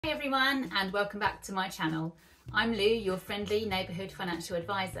everyone, and welcome back to my channel. I'm Lou, your friendly neighbourhood financial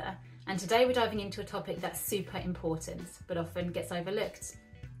advisor, and today we're diving into a topic that's super important but often gets overlooked: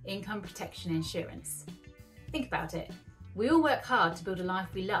 income protection insurance. Think about it. We all work hard to build a life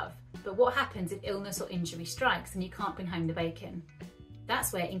we love, but what happens if illness or injury strikes and you can't bring home the bacon?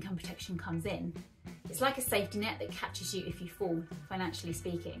 That's where income protection comes in. It's like a safety net that catches you if you fall, financially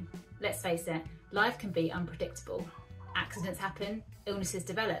speaking. Let's face it, life can be unpredictable. Accidents happen, illnesses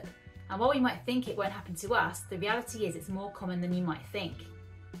develop, and while we might think it won't happen to us, the reality is it's more common than you might think.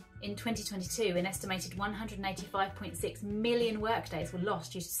 In 2022, an estimated 185.6 million workdays were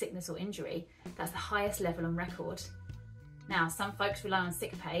lost due to sickness or injury. That's the highest level on record. Now, some folks rely on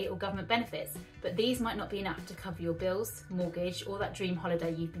sick pay or government benefits, but these might not be enough to cover your bills, mortgage, or that dream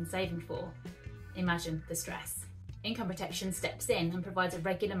holiday you've been saving for. Imagine the stress. Income protection steps in and provides a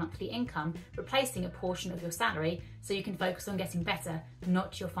regular monthly income, replacing a portion of your salary so you can focus on getting better,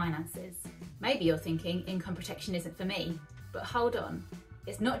 not your finances. Maybe you're thinking income protection isn't for me, but hold on.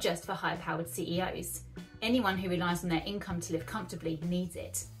 It's not just for high-powered CEOs. Anyone who relies on their income to live comfortably needs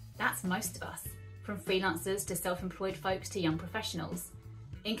it. That's most of us, from freelancers to self-employed folks to young professionals.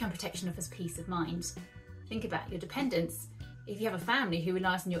 Income protection offers peace of mind. Think about your dependents. If you have a family who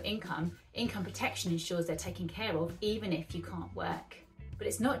relies on your income protection ensures they're taken care of even if you can't work. But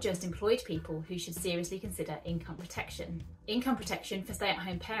it's not just employed people who should seriously consider income protection. Income protection for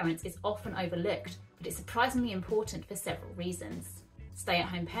stay-at-home parents is often overlooked, but it's surprisingly important for several reasons.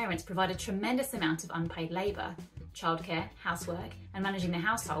 Stay-at-home parents provide a tremendous amount of unpaid labour. Childcare, housework, and managing the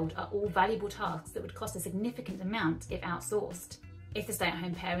household are all valuable tasks that would cost a significant amount if outsourced. If the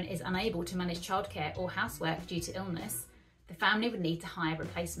stay-at-home parent is unable to manage childcare or housework due to illness, the family would need to hire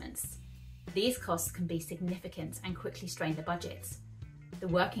replacements. These costs can be significant and quickly strain the budgets. The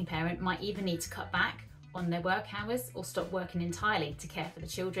working parent might even need to cut back on their work hours or stop working entirely to care for the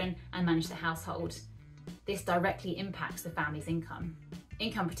children and manage the household. This directly impacts the family's income.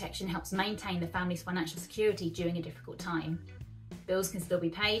 Income protection helps maintain the family's financial security during a difficult time. Bills can still be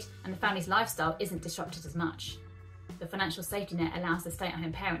paid and the family's lifestyle isn't disrupted as much. The financial safety net allows the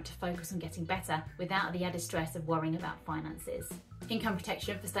stay-at-home parent to focus on getting better without the added stress of worrying about finances. Income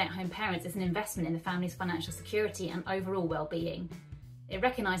protection for stay-at-home parents is an investment in the family's financial security and overall well-being. It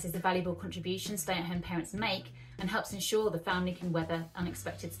recognises the valuable contributions stay-at-home parents make and helps ensure the family can weather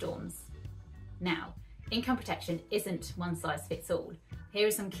unexpected storms. Now, income protection isn't one size fits all. Here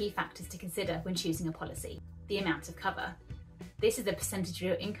are some key factors to consider when choosing a policy. The amount of cover. This is the percentage of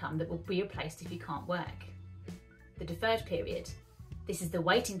your income that will be replaced if you can't work. The deferred period. This is the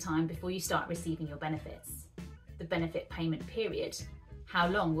waiting time before you start receiving your benefits. The benefit payment period. How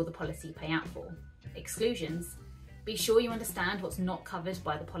long will the policy pay out for? Exclusions. Be sure you understand what's not covered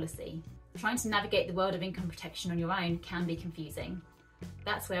by the policy. Trying to navigate the world of income protection on your own can be confusing.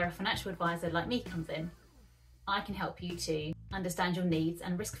 That's where a financial advisor like me comes in. I can help you to understand your needs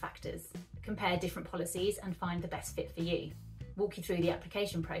and risk factors, compare different policies and find the best fit for you. Walk you through the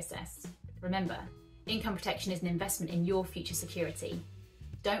application process. Remember, income protection is an investment in your future security.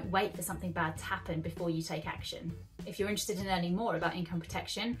 Don't wait for something bad to happen before you take action. If you're interested in learning more about income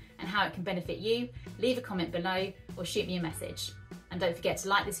protection and how it can benefit you, leave a comment below or shoot me a message. And don't forget to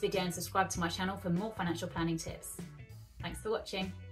like this video and subscribe to my channel for more financial planning tips. Thanks for watching.